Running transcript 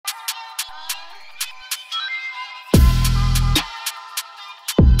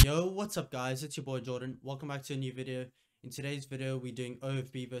Yo, what's up guys, it's your boy Jordan. Welcome back to a new video. In today's video we're doing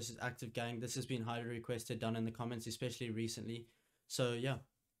OFB versus Activegxng. This has been highly requested, done in the comments, especially recently. So yeah,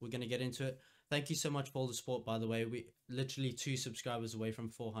 we're gonna get into it. Thank you so much for all the support, by the way. We literally 2 subscribers away from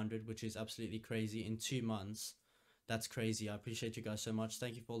 400, which is absolutely crazy in 2 months. That's crazy. I appreciate you guys so much.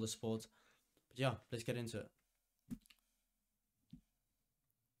 Thank you for all the support. But yeah, let's get into it.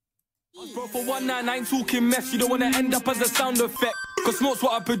 Bro, for 199 talking mess, you don't wanna end up as a sound effect. Cause smoke's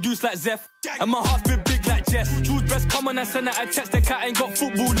what I produce like Zeph. And my heart's been big like Jess. Jules best come on and send out a text. The cat ain't got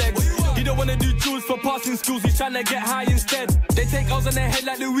football legs. He don't wanna do Jules for passing skills, he's trying to get high instead. They take L's on their head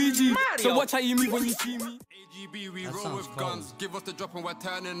like Luigi. So watch how you move when you see me. AGB, we roll with guns. Give us the drop and we're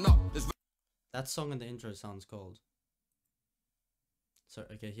turning up. That song in the intro sounds cold. So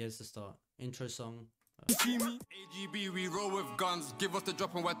okay, here's the start. Intro song. AGB, we roll with guns. Give us the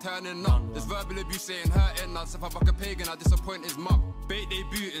drop and we're turning up. This verbal abuse ain't hurting us. If I fuck a pagan, I disappoint his mum. Bait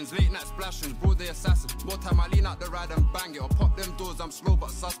debutings, late night splashing, broad day assassin. More time I lean out the ride and bang it. Or pop them doors, I'm slow but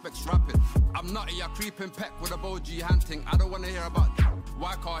suspects rapid. I'm nutty, I creeping peck with a bow G hunting. I don't wanna hear about that.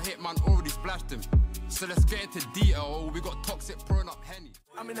 Why can't Hitman already splashed him? So let's get into detail. We got toxic pouring up Henny.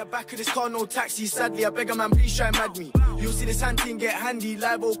 I'm in the back of this car, no taxi. Sadly, I beg a man, please try and mad me. You'll see this hand thing get handy.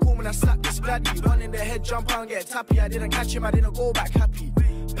 Live or cool when I slap this bladdy. One in the head, jump out and get tappy. I didn't catch him, I didn't go back happy.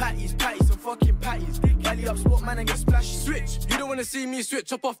 Patties, some fucking patties. Galley up, sport man and get splashy. Switch, you don't wanna see me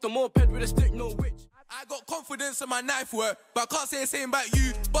switch up off the moped with a stick, no witch. I got confidence in my knife work, but I can't say the same about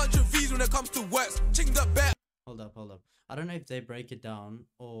you. Bunch of V's when it comes to works. Chinged up better. Hold up. I don't know if they break it down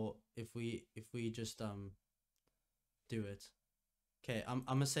or if we just do it. Okay, I'm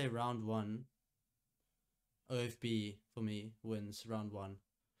gonna say round 1. OFB for me wins round 1.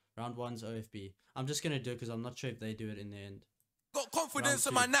 Round 1's OFB. I'm just gonna do it because I'm not sure if they do it in the end. Got confidence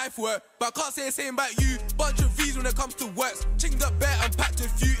in my knife work, but I can't say the same about you. Bunch of V's when it comes to works. Chinged up better and packed a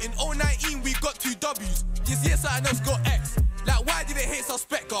few. In 019 we got 2 W's. This year something else got X. Like why did it hate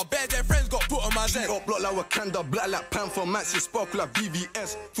suspect? Our bare their friends got put on my Z. Got block like Wakanda, black like Panther, Maxi sparkle like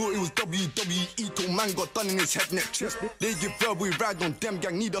BVS. Thought it was WWE till man got done in his head neck chest. They give verbal, we ride on them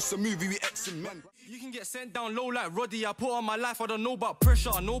gang, need us a movie, we X-Men men. You can get sent down low like Roddy. I put on my life, I don't know about pressure.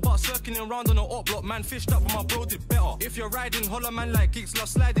 I know about circling around on the op block. Man fished up, but my bro did better. If you're riding, holler man like gigs, love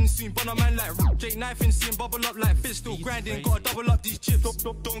sliding soon. But a man like Jake knifing scene, bubble up like fish, still grinding. Gotta double up these chips.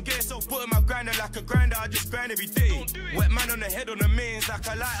 Don't get yourself put in my grinder like a grinder. I just grind every day. Wet man on the head on the mains like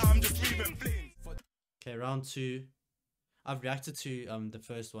a lighter. I'm just breathing flames. Okay, round 2. I've reacted to the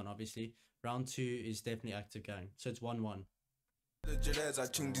first one, obviously. Round 2 is definitely Activegxng, so it's 1-1. The Jades, I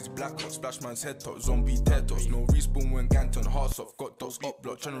ching these black hot, splash man's head top, zombie dead tops, no respawn when Ganton, hearts off, got dots up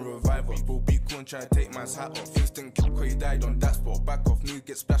block, trying to revive us, bro, beat corn, trying to take man's hat off, instant kill, he died on that spot, back off, niggas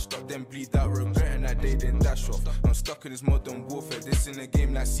get splashed up, then bleed out, regretting that they didn't dash off, I'm stuck in this modern warfare, this in a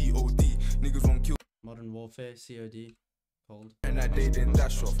game like COD, niggas won't kill. Modern warfare, COD, cold. And that they didn't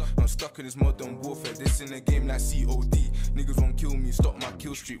dash off, I'm stuck in this modern warfare, this in a game like COD, niggas won't kill me, stop my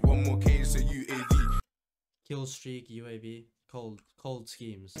kill streak, one more K, it's a UAV. Kill streak, UAV. Cold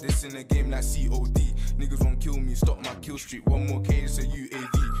schemes. This in a game like COD. Niggas won't kill me, stop my kill streak. One more K, it's a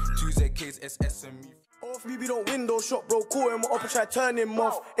UAV. 2 ZKs, SS and me. Off me, we don't window shot, bro. Caught him up and try turn him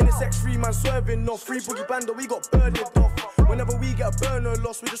off. In the sex 3 man swerving off. 3 boogie bando, we got burned off. Whenever we get a burner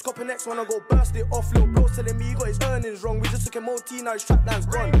loss, we just cop a next one and go burst it off. Little bro telling me he got his earnings wrong. We just took him OT, now his trap line's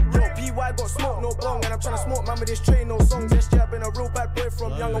gone. Yo, PY got smoke, no bong. And I'm trying to smoke man with this train, no songs. Yes, yeah, I've been a real bad boy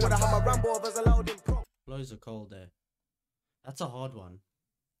from young. I wanna have my Rambo of as allowed in pro. Flows are cold there. That's a hard one.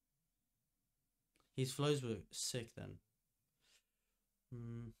 His flows were sick then.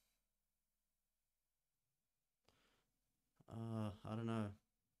 I don't know.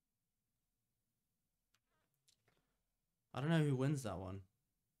 I don't know who wins that one.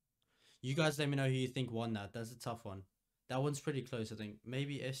 You guys let me know who you think won that. That's a tough one. That one's pretty close, I think.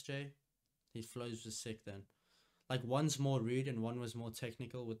 Maybe SJ. His flows were sick then. Like one's more rude and one was more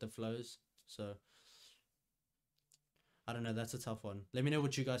technical with the flows. So I don't know, that's a tough one. Let me know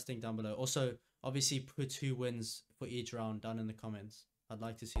what you guys think down below. Also, obviously put who wins for each round down in the comments. I'd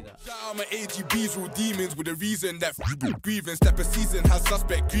like to see that. I'm an AGB's real demons with a reason that grieving. Step a season has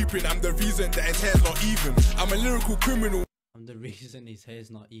suspect creeping. I'm the reason that his hair's not even. I'm a lyrical criminal. I'm the reason his hair's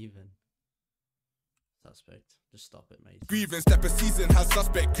not even. Suspect. Just stop it, mate. Grieving, step a season, has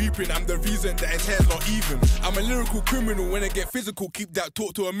suspect creeping. I'm the reason that his hair's not even. I'm a lyrical criminal. When I get physical, keep that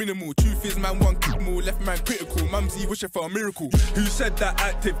talk to a minimal. Truth is, man, one kick more, left man critical. Mumsy wishing for a miracle. Who said that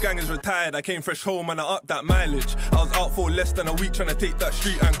Activegxng is retired? I came fresh home and I upped that mileage. I was out for less than a week trying to take that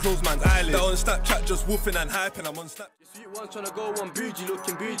street and close man's eyelids. That on Snapchat just woofing and hyping. I'm on Snap. Sweet ones tryna go on bougie,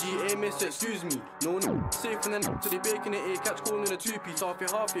 looking bougie, miss, excuse me. No, safe and then to the bacon it, catch calling a two-piece, half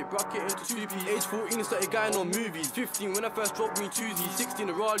it, bracket into two-piece. Age 14 started going on movies, 15 when I first dropped me Tuesday, 16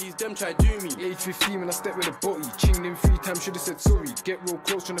 the Raleigh, them try do me. Age 15 when I stepped with a body, chinged him 3 times, should've said sorry. Get real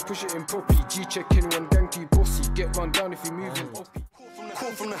close, tryna push it in properly. G-checking one gang too bossy, get run down if you move in uppy.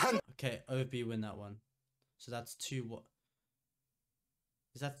 Okay, OB win that one. So that's 2-1.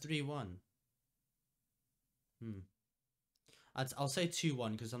 Is that 3-1? I'll say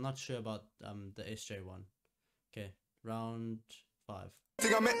 2-1 because I'm not sure about the SJ one. Okay, round 5.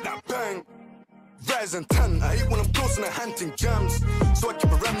 Think I met that bang. Rise and 10. I hate when I'm close and I'm hunting jams. So I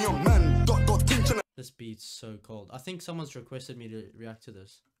keep around your man. This beat's so cold. I think someone's requested me to react to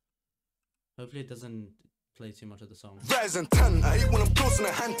this. Hopefully it doesn't play too much of the song. Rise and 10. I hate when I'm close and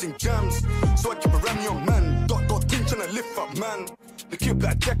I'm hunting jams. So I keep around your man. Think tryna lift up, man. They keep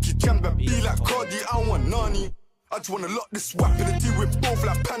like Jackie Jamba. Be like Cardi, I want Nani. I just wanna lock this weapon and deal with both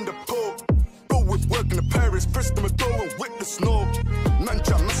like Panda Pope. Bro with work in the Paris, press them a door and whip the snow. Man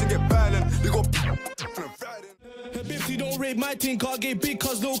try must get violent, they go Her Bipsy don't rate my team, can't get big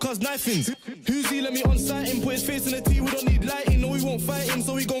cuz low cuz knifings. Who's he let me on sighting, put his face in the T, we don't need lighting. No we won't fight him,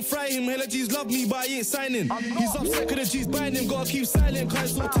 so we gon' fry him. Hella G's love me, but I ain't signing. He's upset cause the G's buying him, gotta keep silent cause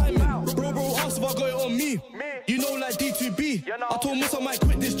it's no timing. Bro asked if I got it on me. You know like D2B, I told Musa I might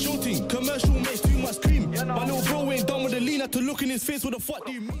quit this jolting. Commercial makes too much cream. My little bro ain't done with the lean, had to look in his face, what the fuck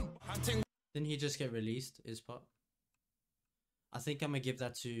do you mean? Didn't he just get released, his part? I think I'm gonna give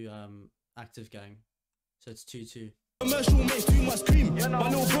that to Activegxng. So it's 2-2. Commercial makes too much cream. My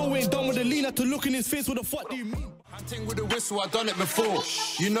little bro ain't done with the lean, had to look in his face, what the fuck do you mean? Hunting with a whistle, I done it before.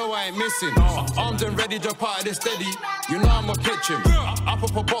 You know I ain't missing. Armed and ready, jump out of this steady. You know I'm a pitching. Up a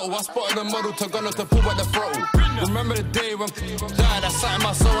bottle, I spotted a model to gun to pull back the throttle. Remember the day when died, I sat in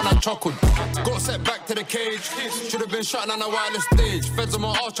my soul and I chuckled. Got set back to the cage. Should have been shot on a wireless stage. Feds on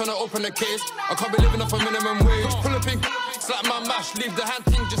my arse trying to open the case. I can't be living off a minimum wage. Pull up in, slap my mash, leave the hand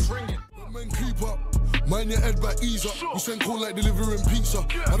thing just ringing. Man, creep up. Mind your head back, ease up. We send call like delivering pizza.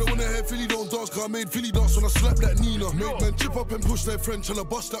 I don't wanna hear Philly don't dance, cause I made Philly dance when I slapped that Nina. Make men trip up and push their friend, tryna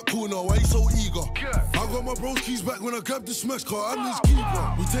bust that corner. Why you so eager? I got my bros keys back when I grabbed the smash car. I'm his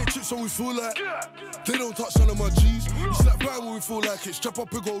keeper. We take trips when we feel like they don't touch none of my G's. We slap by when we feel like it. Strap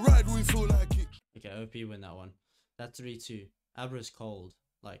up and go ride when we feel like it. Okay, OP win that one. That's 3-2. Abra's cold.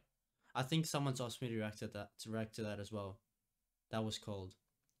 Like, I think someone's asked me to react to that as well. That was cold.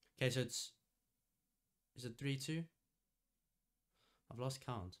 Okay, so is it 3-2? I've lost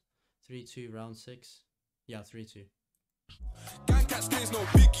count. 3-2, round 6. Yeah, 3-2. Gang cat stays no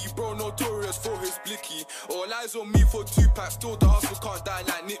biggie, bro notorious for his blicky. All eyes on me for 2 packs, still the hustle can't die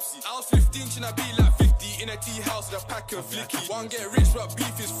like Nipsey. I was 15, should I be like 50 in a tea house with a pack of flicky. One get rich, but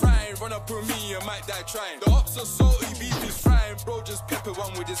beef is frying. Run up on me, you might die trying. The ops are salty, beef is frying. Bro just pepper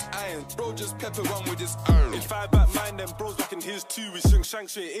one with his iron. Bro just pepper one with his iron. If I back mine, then bro's back in his too. We swing shank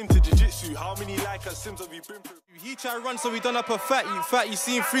straight into jiu-jitsu. How many like us Sims have we been through? He try run, so we done up a fatty,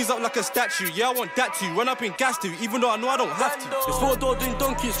 see him freeze up like a statue. Yeah, I want that too. Run up in gas too, even though I know I don't have to. It's 4-door doing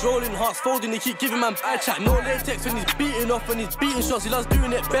donkeys, rolling hearts, folding, they keep giving man bad chat. No latex when he's beating off, when he's beating shots, he loves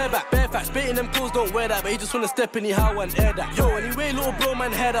doing it bareback, bare facts. Baiting them clothes don't wear that, but he just wanna step anyhow and air that. Yo, anyway, little bro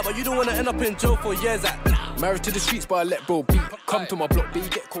man head that, but you don't wanna end up in jail for years at. Married to the streets, but I let bro beat. Come to my block, baby,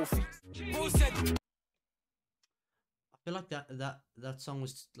 get cold feet. I feel like that song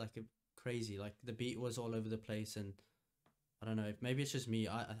was like crazy. Like the beat was all over the place, and I don't know. Maybe it's just me.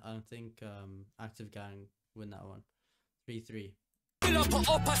 I don't think Activegxng win that one. 3-3.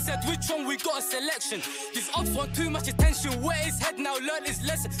 Up, I said, which one we got a selection? These ops want too much attention. Where his head now, learn his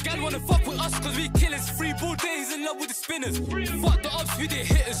lesson. Gal wanna fuck with us cause we killers. Free ball days in love with the spinners. Fuck the ops, we did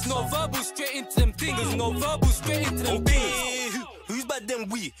hitters. No verbal straight into them fingers. No verbal straight into them fingers. Who's bad than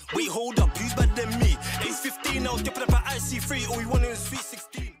we? Wait, hold up, who's bad than me? Age 15, I was dipping up at IC3. All we wanted was sweet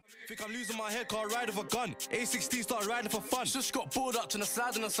 16. Think I'm losing my head, can't ride with a gun. A16 start riding for fun. Just got bored up, trying to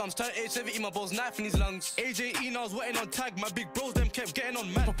slide on the sums. Turn age 17, my bro's knife in his lungs. Age 18, I was waiting on tag. My big bros, them kept getting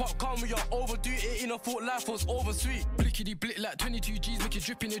on man. Pop up, calm, we are overdue. 18, I thought life was over sweet. Blickety blick like 22 G's, make it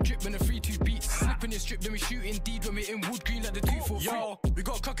drip in a drip when the 3-2 beats. Slip in the strip, then we shoot indeed when we're in wood green like the 2-4-3. Yo, we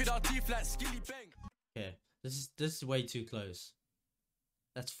got crocodile teeth like skilly bang. Okay, this is way too close.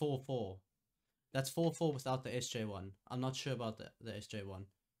 That's 4-4. That's 4-4 without the SJ one. I'm not sure about the SJ one.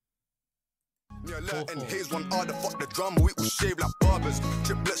 Me alert and here's one harder, fuck the drama, we all shave like barbers.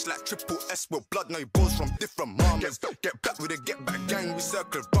 Triplets like triple S with blood, now you balls from different mamas. Get back with a get back gang, we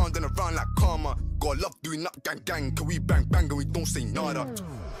circle round and around like karma. Got love doing up gang gang, can we bang bang and we don't say nada.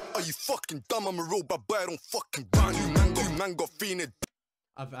 Are you fucking dumb? I'm a real bad boy, I don't fucking run. You man got feeling.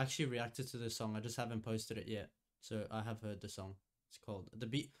 I've actually reacted to this song, I just haven't posted it yet. So I have heard the song. It's called the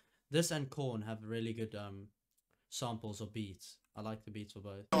beat. This and Corn have really good samples or beats. I like the beats for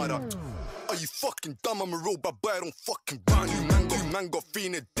both. Are you fucking dumb? I'm a real bad boy, I don't fucking run. You man got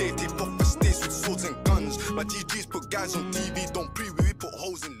feeling day, they pop the states with swords and guns. My DGs put guys on TV, don't pre, we put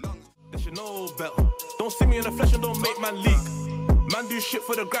holes in lungs. They should know better. Don't see me in the flesh and don't make man leak. Man do shit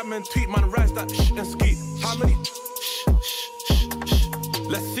for the gram and tweet, man rise that shit and ski. How many?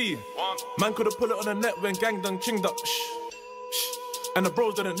 Let's see. Man could've put it on the net when gang done chinged up. And the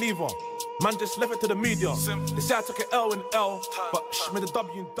bros didn't leave one. Man just left it to the media. They say I took an L and L, but made a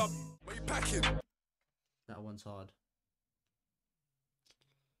W and W. What you packing? That one's hard.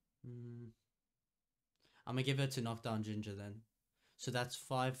 I'm gonna give it to Knockdown Ginger then. So that's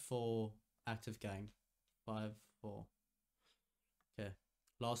 5-4 Activegxng. 5-4. Okay,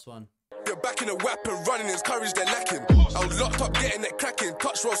 last one. You're back in the weapon, running his courage, they're lacking. I was locked up, getting it cracking.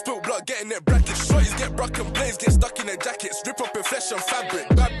 Touch roll, spilt blood, getting it bracket. Shorties get broken, blades get stuck in their jackets. Rip up in flesh and fabric.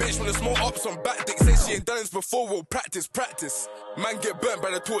 Bad bitch with a small ops on back dick. Say she ain't done this before, we'll practice. Man get burnt by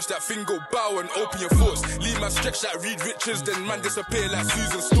the torch, that thing go bow and open your thoughts. Leave man stretch like Reed Richards, then man disappear like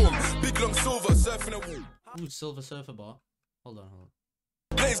Susan Storm. Big long silver, surfing a wall. Ooh, Silver Surfer bar. Hold on.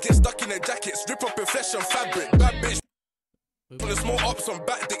 Blades get stuck in their jackets. Rip up in flesh and fabric. Bad bitch. With a small ops on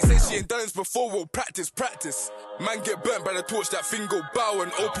back dick, say she ain't done this before, we'll practice. Man get burnt by the torch, that thing go bow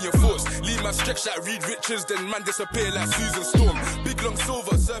and open your thoughts. Leave man stretch like Reed Richards, then man disappear like Susan Storm. Big long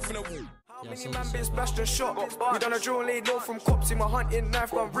silver, surfing a wall. How many man been splashed and shot? We done a drill laid low from cops in my hunting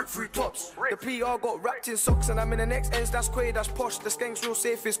knife, gone rip through tops. The PR got wrapped in socks and I'm in the next ends, that's quay, that's posh. The skank's real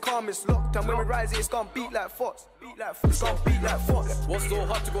safe, it's calm, it's locked. And when we rise it's gonna beat like Fox. It's gonna beat like Fox. What's so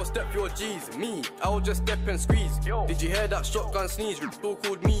hard to go step your G's? Me, I'll just step and squeeze. Did you hear that shotgun sneeze? Still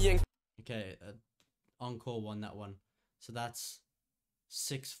called me and... Okay, Encore won that one. So that's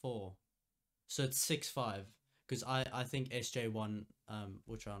 6-4. So it's 6-5. Because I think SJ won,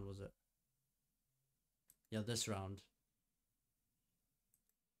 which round was it? Yeah, this round.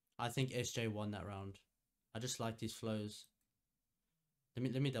 I think SJ won that round. I just like these flows.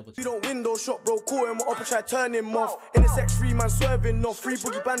 Let me double check. We don't window shot, bro. Caught him up and try turn him off. In the sex free man swerving off. Free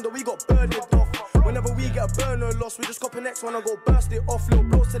boogie bando, we got burned off. Whenever we get a burner loss, we just cop an next one and go burst it off. Little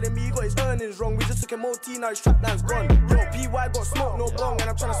bro telling me he got his earnings wrong. We just took him OT, now his trapman's gone. Yo, PY got smoke, no bong. And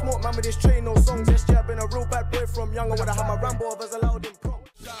I'm trying to smoke man with this train, no songs. SJ, I've been a real bad boy from young. I would have had my Rambo if I was allowed in prom.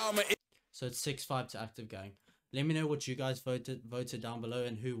 So it's 6-5 to Activegxng. Let me know what you guys voted down below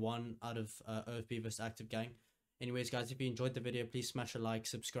and who won out of OFB vs Activegxng. Anyways, guys, if you enjoyed the video, please smash a like,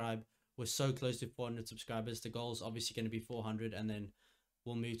 subscribe. We're so close to 400 subscribers. The goal is obviously going to be 400, and then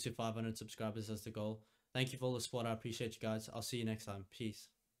we'll move to 500 subscribers as the goal. Thank you for all the support. I appreciate you guys. I'll see you next time. Peace.